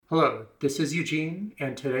Hello, this is Eugene,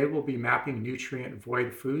 and today we'll be mapping nutrient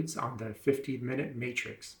void foods on the 15-minute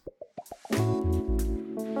matrix.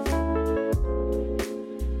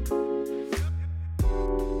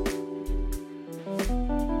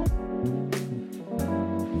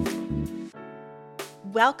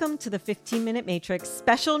 Welcome to the 15-Minute Matrix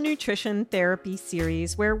Special Nutrition Therapy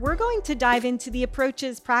Series, where we're going to dive into the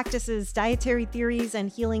approaches, practices, dietary theories,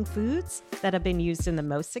 and healing foods that have been used in the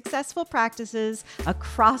most successful practices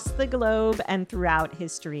across the globe and throughout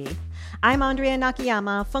history. I'm Andrea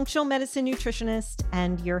Nakayama, functional medicine nutritionist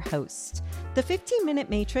and your host. The 15-Minute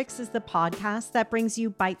Matrix is the podcast that brings you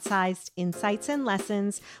bite-sized insights and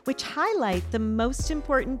lessons which highlight the most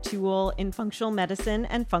important tool in functional medicine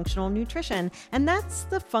and functional nutrition, and that's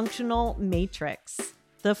the functional matrix.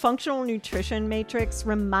 The functional nutrition matrix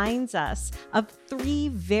reminds us of three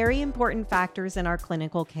very important factors in our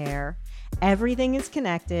clinical care. Everything is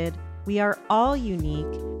connected, we are all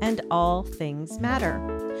unique, and all things matter.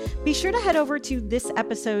 Be sure to head over to this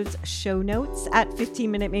episode's show notes at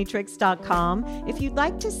 15minutematrix.com if you'd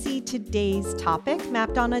like to see today's topic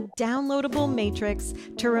mapped on a downloadable matrix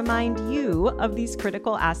to remind you of these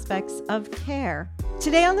critical aspects of care.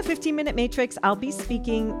 Today on the 15-Minute Matrix, I'll be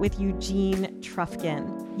speaking with Eugene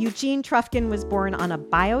Trufkin. Eugene Trufkin was born on a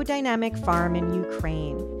biodynamic farm in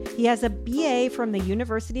Ukraine. He has a BA from the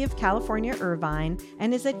University of California, Irvine,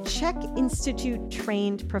 and is a Czech Institute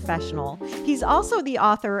trained professional. He's also the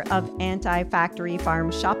author of Anti-Factory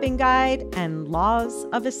Farm Shopping Guide and Laws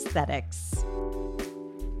of Aesthetics.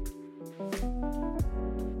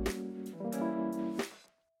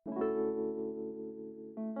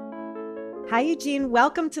 Hi, Eugene.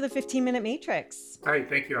 Welcome to the 15-Minute Matrix. Hi,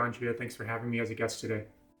 thank you, Andrea. Thanks for having me as a guest today.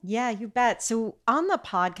 Yeah, you bet. So on the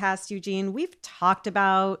podcast, Eugene, we've talked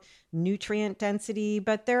about nutrient density,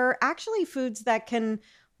 but there are actually foods that can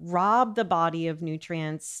rob the body of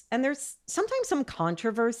nutrients. And there's sometimes some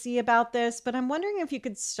controversy about this, but I'm wondering if you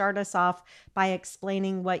could start us off by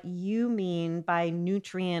explaining what you mean by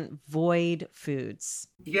nutrient void foods.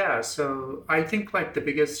 Yeah, so I think the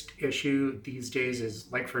biggest issue these days is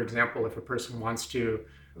for example, if a person wants to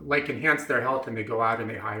enhance their health and they go out and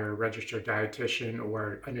they hire a registered dietitian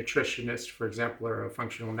or a nutritionist, for example, or a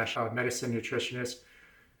functional medicine nutritionist.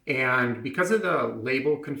 And because of the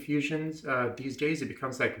label confusions these days, it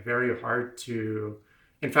becomes very hard to,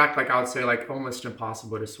 in fact, I would say almost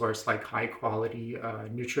impossible to source high quality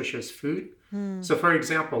nutritious food. So for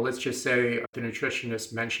example, let's just say the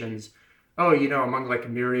nutritionist mentions, among a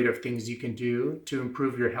myriad of things you can do to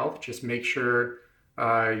improve your health, just make sure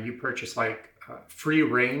you purchase free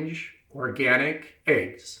range organic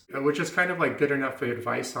eggs, which is kind of good enough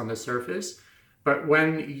advice on the surface. But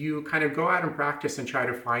when you kind of go out and practice and try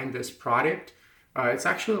to find this product, it's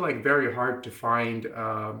actually very hard to find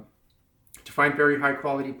very high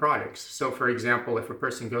quality products. So for example, if a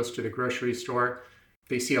person goes to the grocery store,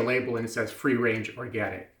 they see a label and it says free range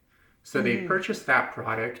organic. So they purchase that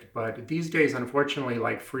product, but these days, unfortunately,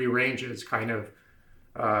 free range is kind of,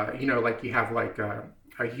 you have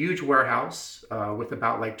a huge warehouse with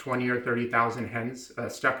about 20 or 30,000 hens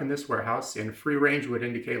stuck in this warehouse, and free range would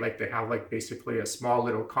indicate they have basically a small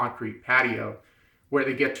little concrete patio where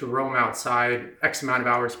they get to roam outside X amount of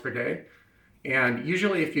hours per day. And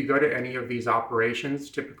usually if you go to any of these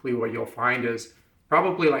operations, typically what you'll find is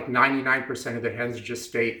probably 99% of the hens just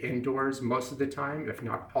stay indoors most of the time, if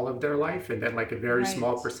not all of their life. And then a very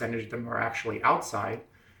small percentage of them are actually outside.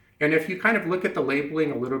 And if you kind of look at the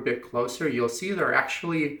labeling a little bit closer, you'll see they're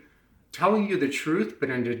actually telling you the truth,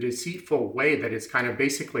 but in a deceitful way, that it's kind of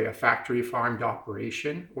basically a factory farmed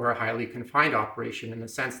operation or a highly confined operation, in the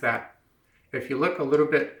sense that if you look a little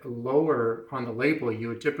bit lower on the label, you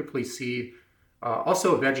would typically see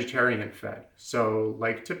also vegetarian fed. So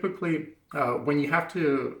typically when you have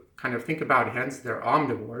to kind of think about hens, they're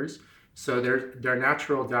omnivores. So their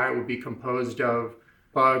natural diet would be composed of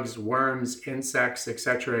bugs, worms, insects,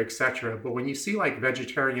 etc., etc. But when you see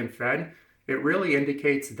vegetarian fed, it really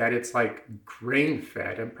indicates that it's grain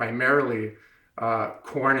fed and primarily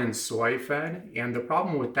corn and soy fed. And the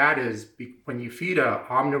problem with that is when you feed a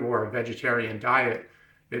omnivore or vegetarian diet,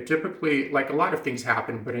 it typically, a lot of things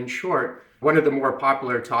happen, but in short, one of the more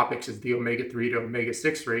popular topics is the omega-3 to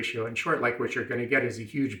omega-6 ratio. In short, what you're going to get is a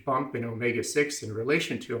huge bump in omega-6 in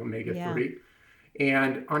relation to omega-3. Yeah.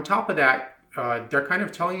 And on top of that, they're kind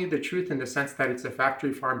of telling you the truth in the sense that it's a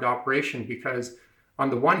factory farmed operation, because on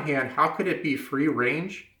the one hand, how could it be free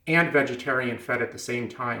range and vegetarian fed at the same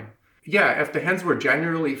time? Yeah, if the hens were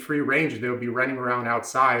generally free range, they would be running around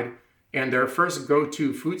outside and their first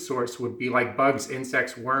go-to food source would be bugs,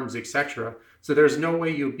 insects, worms, etc. So there's no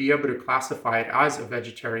way you'd be able to classify it as a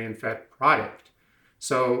vegetarian fed product.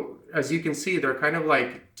 So as you can see, they're kind of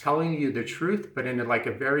like telling you the truth, but in like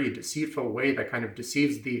a very deceitful way that kind of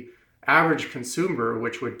deceives the average consumer,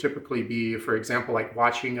 which would typically be, for example, like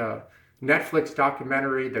watching a Netflix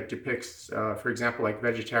documentary that depicts, for example, like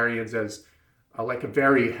vegetarians as like a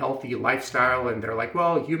very healthy lifestyle. And they're like,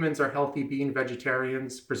 well, humans are healthy being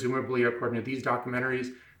vegetarians, presumably according to these documentaries.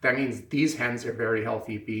 That means these hens are very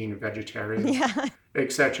healthy being vegetarians, Yeah.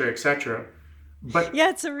 et cetera, et cetera. But Yeah,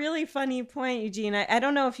 it's a really funny point, Eugene. I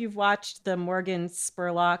don't know if you've watched the Morgan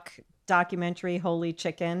Spurlock documentary, Holy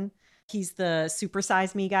Chicken. He's the Super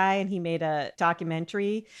Size Me guy, and he made a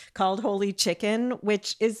documentary called Holy Chicken,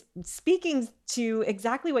 which is speaking to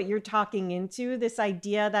exactly what you're talking into, this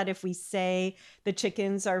idea that if we say the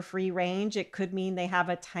chickens are free range, it could mean they have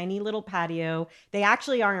a tiny little patio. They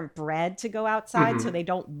actually aren't bred to go outside, so mhm, they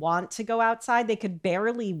don't want to go outside. They could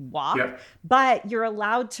barely walk, yeah. but you're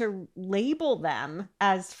allowed to label them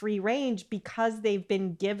as free range because they've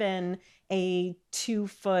been given a 2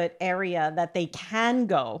 foot area that they can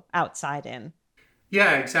go outside in.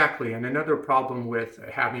 Yeah, exactly. And another problem with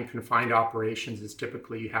having confined operations is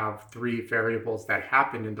typically you have three variables that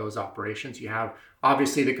happen in those operations. You have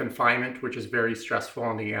obviously the confinement, which is very stressful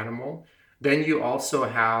on the animal. Then you also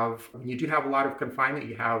have, when you do have a lot of confinement,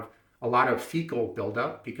 you have a lot of fecal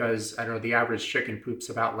buildup because I don't know, the average chicken poops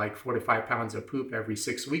about like 4 to 5 pounds of poop every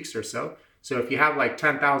 6 weeks or so. So if you have like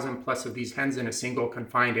 10,000 plus of these hens in a single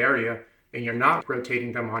confined area and you're not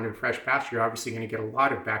rotating them on in fresh pasture, you're obviously going to get a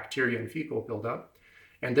lot of bacteria and fecal buildup.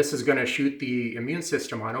 And this is going to shoot the immune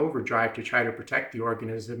system on overdrive to try to protect the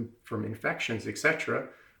organism from infections, etc.,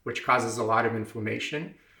 which causes a lot of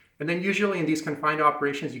inflammation. And then usually in these confined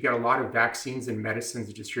operations, you get a lot of vaccines and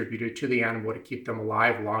medicines distributed to the animal to keep them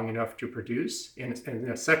alive long enough to produce in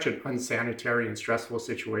such an unsanitary and stressful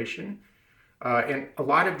situation. And a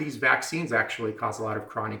lot of these vaccines actually cause a lot of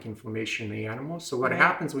chronic inflammation in the animal. So what Right.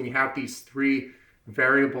 happens when you have these three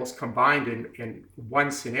variables combined in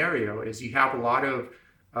one scenario is you have a lot of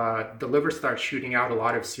the liver starts shooting out a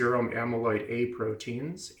lot of serum amyloid A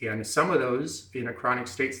proteins, and some of those in a chronic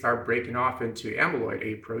state start breaking off into amyloid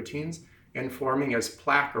A proteins and forming as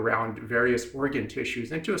plaque around various organ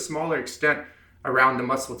tissues, and to a smaller extent around the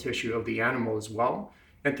muscle tissue of the animal as well.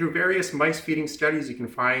 And through various mice feeding studies, you can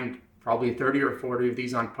find probably 30 or 40 of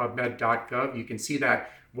these on PubMed.gov. You can see that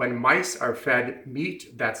when mice are fed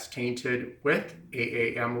meat that's tainted with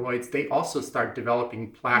AA amyloids, they also start developing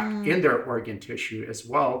plaque Mm. in their organ tissue as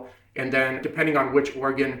well. And then, depending on which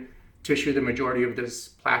organ tissue the majority of this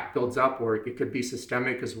plaque builds up, or it could be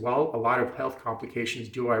systemic as well, a lot of health complications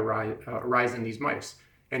do arise in these mice.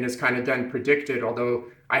 And it's kind of then predicted, although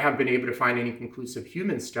I haven't been able to find any conclusive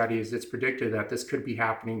human studies, it's predicted that this could be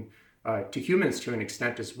happening to humans to an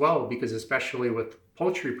extent as well, because especially with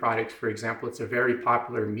poultry products, for example, it's a very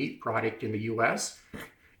popular meat product in the US.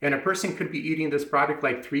 And a person could be eating this product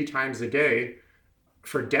like 3 times a day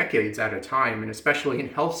for decades at a time. And especially in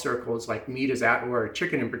health circles, like meat is at, or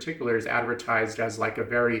chicken in particular, is advertised as like a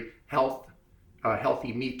very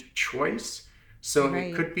healthy meat choice. So it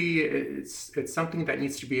Right. could be, it's something that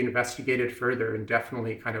needs to be investigated further and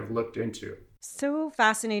definitely kind of looked into. So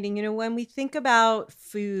fascinating. When we think about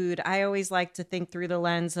food, I always like to think through the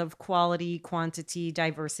lens of quality, quantity,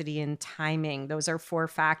 diversity, and timing. Those are four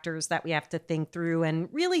factors that we have to think through and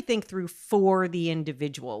really think through for the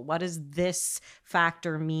individual. What does this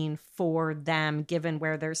factor mean for them, given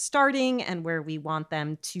where they're starting and where we want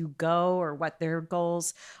them to go or what their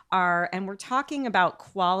goals are? And we're talking about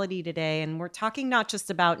quality today, and we're talking not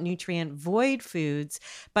just about nutrient void foods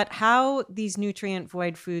but how these nutrient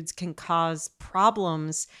void foods can cause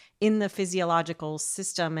problems in the physiological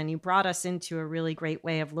system. And you brought us into a really great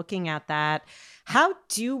way of looking at that. How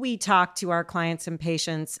do we talk to our clients and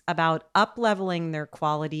patients about up leveling their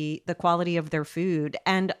quality, the quality of their food?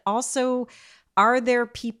 And also, are there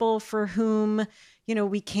people for whom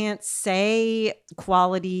we can't say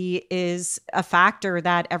quality is a factor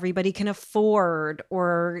that everybody can afford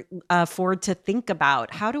or afford to think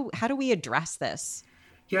about? How do we address this?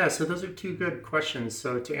 Yeah, so those are two good questions.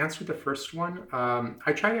 So to answer the first one,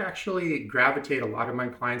 I try to actually gravitate a lot of my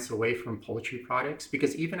clients away from poultry products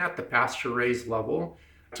because even at the pasture raised level,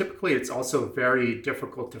 typically it's also very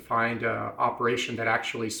difficult to find an operation that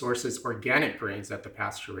actually sources organic grains at the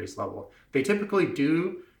pasture raised level. They typically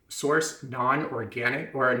do source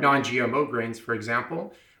non-organic or non-GMO grains, for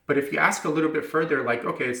example. But if you ask a little bit further, like,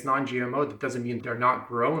 okay, it's non-GMO, that doesn't mean they're not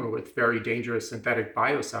grown with very dangerous synthetic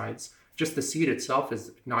biocides. Just the seed itself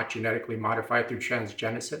is not genetically modified through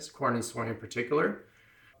transgenesis, corn and soy in particular.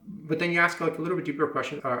 But then you ask like a little bit deeper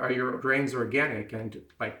question, are your grains organic? And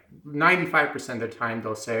like 95% of the time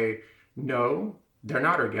they'll say no. they're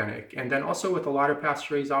not organic. And then also with a lot of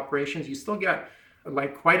pasture raised operations, you still get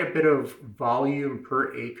like quite a bit of volume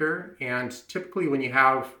per acre. And typically when you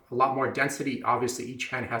have a lot more density, obviously each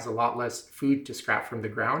hen has a lot less food to scrap from the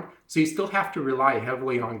ground. So you still have to rely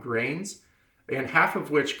heavily on grains, and half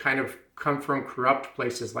of which kind of come from corrupt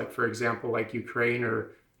places, like for example, like Ukraine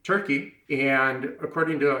or Turkey. And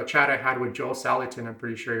according to a chat I had with Joel Salatin, I'm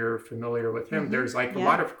pretty sure you're familiar with him, there's like a Yeah.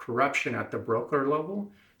 lot of corruption at the broker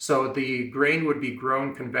level. So the grain would be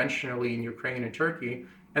grown conventionally in Ukraine and Turkey,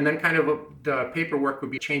 and then kind of the paperwork would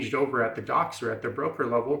be changed over at the docks or at the broker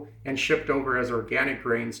level and shipped over as organic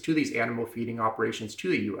grains to these animal feeding operations to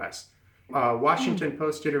the US. Washington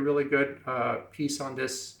Post did a really good piece on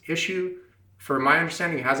this issue. For my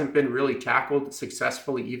understanding, it hasn't been really tackled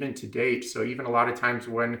successfully even to date. So even a lot of times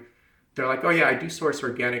when they're like, oh yeah, I do source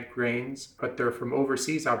organic grains, but they're from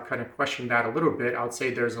overseas, I would kind of question that a little bit. I would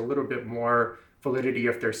say there's a little bit more validity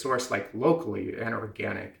if they're sourced like locally and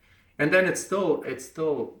organic. And then it's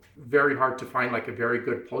still very hard to find like a very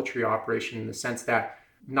good poultry operation in the sense that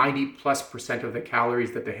 90+% of the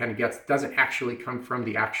calories that the hen gets doesn't actually come from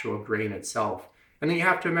the actual grain itself. And then you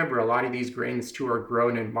have to remember a lot of these grains too are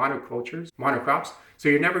grown in monocrops. So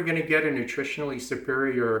you're never going to get a nutritionally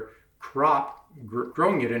superior crop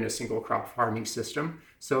growing it in a single crop farming system.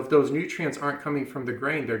 So if those nutrients aren't coming from the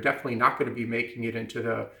grain, they're definitely not going to be making it into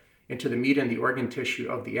the meat and the organ tissue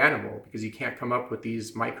of the animal, because you can't come up with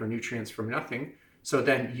these micronutrients from nothing. So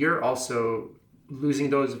then you're also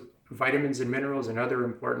losing those vitamins and minerals and other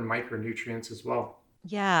important micronutrients as well.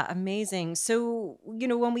 Yeah, amazing. So,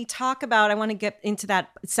 when we talk about, I want to get into that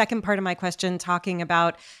second part of my question, talking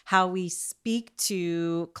about how we speak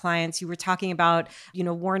to clients. You were talking about,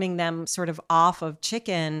 warning them sort of off of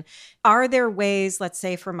chicken. Are there ways, let's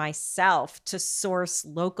say for myself, to source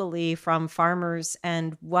locally from farmers,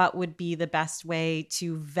 and what would be the best way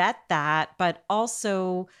to vet that? But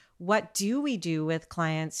also, what do we do with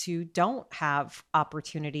clients who don't have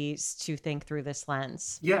opportunities to think through this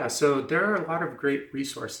lens? Yeah, so there are a lot of great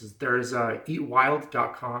resources. There's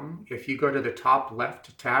eatwild.com. If you go to the top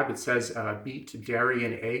left tab, it says meat, dairy,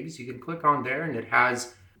 and eggs. You can click on there and it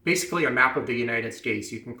has basically a map of the United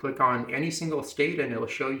States. You can click on any single state and it'll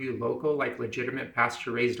show you local, like legitimate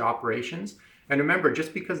pasture raised operations. And remember,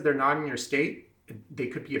 just because they're not in your state, they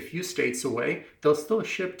could be a few states away, they'll still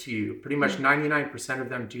ship to you. Pretty much 99% of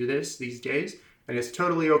them do this these days. And it's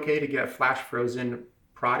totally okay to get flash frozen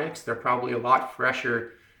products. They're probably a lot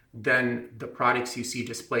fresher than the products you see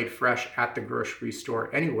displayed fresh at the grocery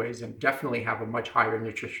store anyways, and definitely have a much higher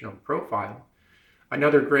nutritional profile.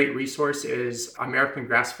 Another great resource is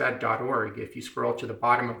americangrassfed.org. If you scroll to the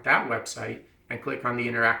bottom of that website and click on the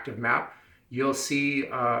interactive map, you'll see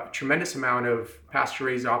a tremendous amount of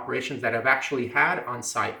pasture-raised operations that have actually had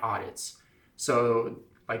on-site audits. So,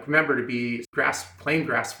 like, remember, to be plain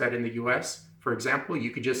grass-fed in the US, for example,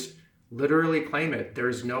 you could just literally claim it.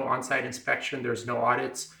 There's no on-site inspection, there's no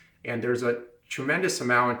audits, and there's a tremendous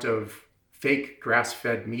amount of fake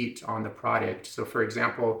grass-fed meat on the product. So, for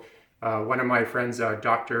example, one of my friends,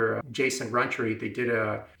 Dr. Jason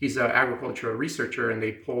Runtry, he's an agricultural researcher, and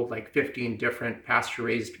they pulled like 15 different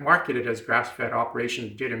pasture-raised, marketed as grass-fed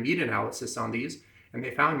operations, did a meat analysis on these, and they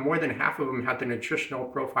found more than half of them had the nutritional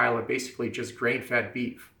profile of basically just grain-fed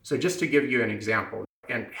beef. So just to give you an example,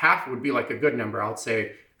 and half would be like a good number, I'll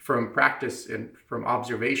say from practice and from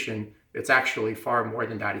observation, it's actually far more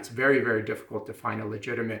than that. It's very, very difficult to find a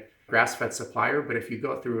legitimate grass-fed supplier. But if you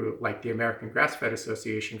go through like the American Grass-Fed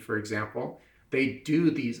Association, for example, they do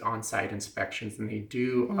these on-site inspections and they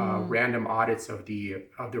do random audits of the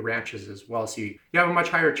ranches as well. So you have a much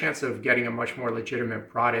higher chance of getting a much more legitimate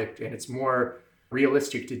product, and it's more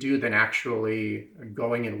realistic to do than actually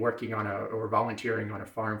going and working on or volunteering on a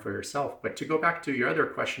farm for yourself. But to go back to your other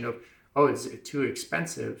question of, oh, is it too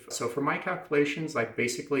expensive? So for my calculations, like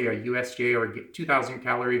basically a USDA or 2,000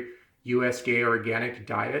 calorie USDA organic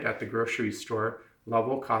diet at the grocery store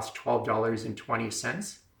level costs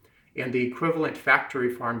 $12.20. And the equivalent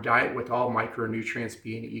factory farm diet with all micronutrients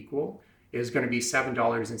being equal is going to be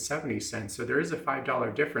 $7.70. So there is a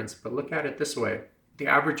 $5 difference, but look at it this way. The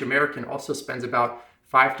average American also spends about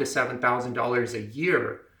 $5,000 to $7,000 a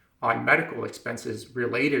year on medical expenses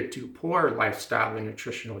related to poor lifestyle and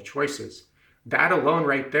nutritional choices. That alone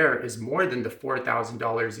right there is more than the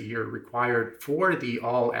 $4,000 a year required for the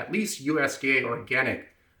all, at least USDA organic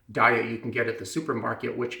diet you can get at the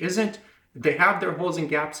supermarket, which isn't, they have their holes and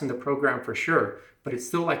gaps in the program for sure, but it's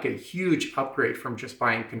still like a huge upgrade from just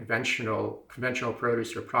buying conventional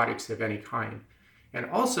produce or products of any kind. And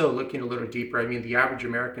also looking a little deeper, I mean, the average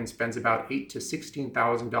American spends about $8,000 to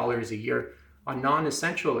 $16,000 a year on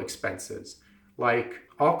non-essential expenses, like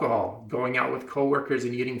alcohol, going out with coworkers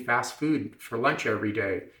and eating fast food for lunch every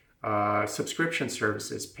day, subscription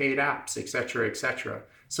services, paid apps, et cetera, et cetera.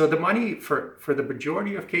 So the money, for the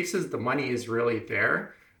majority of cases, the money is really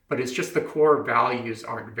there, but it's just the core values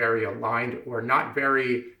aren't very aligned or not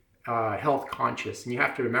very health conscious. And you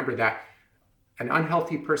have to remember that an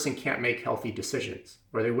unhealthy person can't make healthy decisions,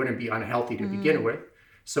 or they wouldn't be unhealthy to begin with.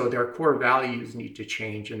 So their core values need to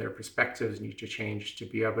change and their perspectives need to change to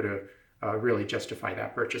be able to really justify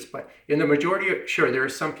that purchase. But in the majority of, sure, there are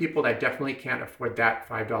some people that definitely can't afford that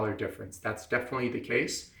 $5 difference. That's definitely the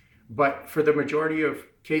case. But for the majority of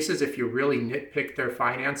cases, if you really nitpick their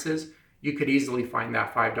finances, you could easily find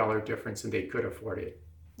that $5 difference and they could afford it.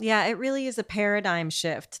 Yeah, it really is a paradigm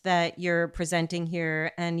shift that you're presenting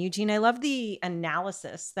here. And Eugene, I love the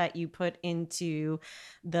analysis that you put into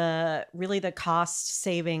the cost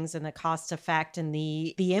savings and the cost effect and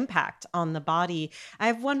the impact on the body. I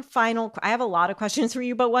have a lot of questions for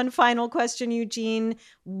you, but one final question, Eugene.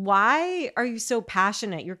 Why are you so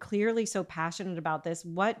passionate? You're clearly so passionate about this.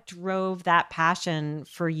 What drove that passion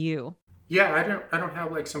for you? Yeah, I don't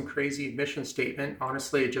have like some crazy mission statement.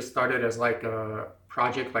 Honestly, it just started as like a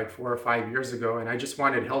project like 4 or 5 years ago, and I just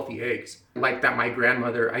wanted healthy eggs. Like that, my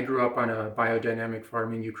grandmother, I grew up on a biodynamic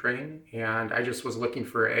farm in Ukraine, and I just was looking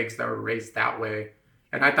for eggs that were raised that way.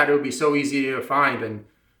 And I thought it would be so easy to find, and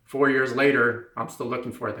 4 years later, I'm still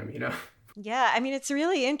looking for them, you know? Yeah, I mean, it's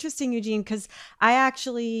really interesting, Eugene, because I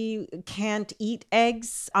actually can't eat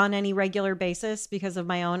eggs on any regular basis because of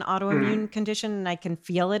my own autoimmune condition, and I can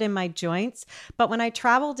feel it in my joints. But when I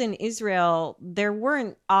traveled in Israel, there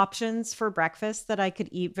weren't options for breakfast that I could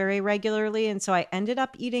eat very regularly. And so I ended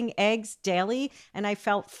up eating eggs daily, and I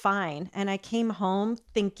felt fine. And I came home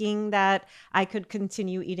thinking that I could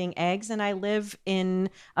continue eating eggs. And I live in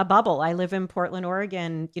a bubble. I live in Portland,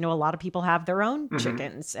 Oregon. You know, a lot of people have their own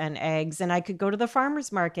chickens and eggs. And I could go to the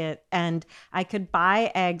farmer's market and I could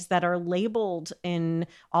buy eggs that are labeled in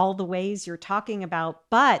all the ways you're talking about,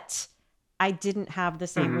 but I didn't have the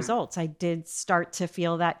same results. I did start to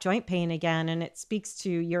feel that joint pain again, and it speaks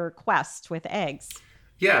to your quest with eggs.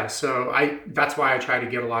 Yeah, so that's why I try to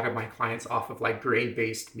get a lot of my clients off of like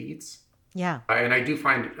grain-based meats. Yeah. And I do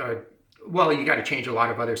find, well, you got to change a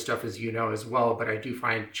lot of other stuff, as you know, as well. But I do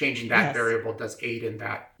find changing that variable does aid in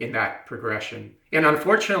that progression. And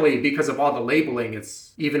unfortunately, because of all the labeling,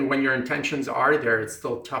 it's even when your intentions are there, it's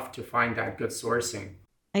still tough to find that good sourcing.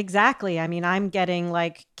 Exactly. I mean, I'm getting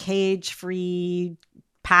like cage-free,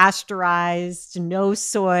 pasteurized, no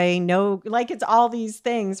soy, it's all these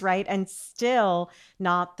things, right? And still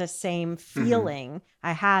not the same feeling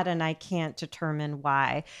I had, and I can't determine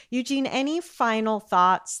why. Eugene, any final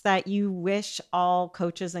thoughts that you wish all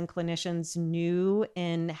coaches and clinicians knew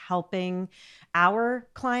in helping our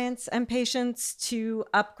clients and patients to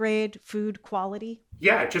upgrade food quality?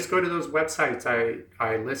 Yeah, just go to those websites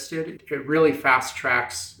I listed. It really fast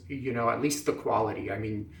tracks, at least the quality. I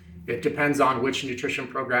mean, it depends on which nutrition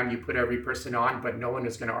program you put every person on, but no one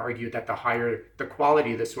is going to argue that the higher the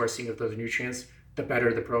quality, the sourcing of those nutrients, the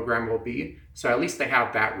better the program will be. So at least they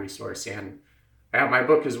have that resource. And I have my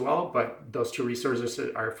book as well, but those two resources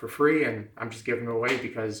are for free, and I'm just giving them away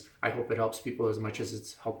because I hope it helps people as much as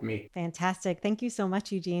it's helped me. Fantastic. Thank you so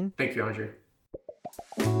much, Eugene. Thank you, Andre.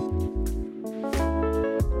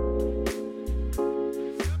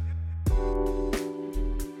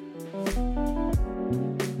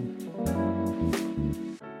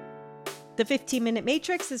 The 15-Minute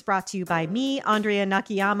Matrix is brought to you by me, Andrea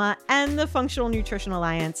Nakayama, and the Functional Nutrition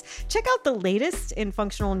Alliance. Check out the latest in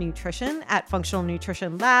functional nutrition at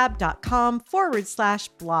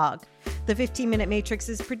functionalnutritionlab.com/blog. The 15-Minute Matrix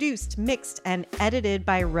is produced, mixed, and edited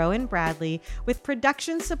by Rowan Bradley, with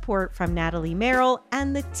production support from Natalie Merrill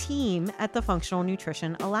and the team at the Functional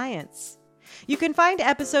Nutrition Alliance. You can find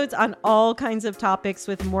episodes on all kinds of topics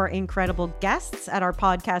with more incredible guests at our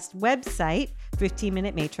podcast website,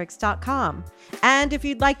 15minutematrix.com. And if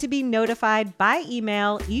you'd like to be notified by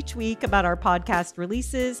email each week about our podcast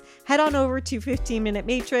releases, head on over to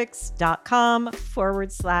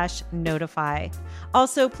 15minutematrix.com/notify.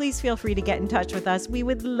 Also, please feel free to get in touch with us. We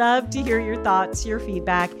would love to hear your thoughts, your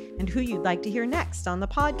feedback, and who you'd like to hear next on the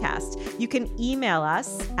podcast. You can email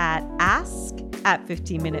us at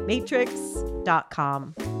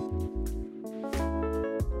ask@15minutematrix.com.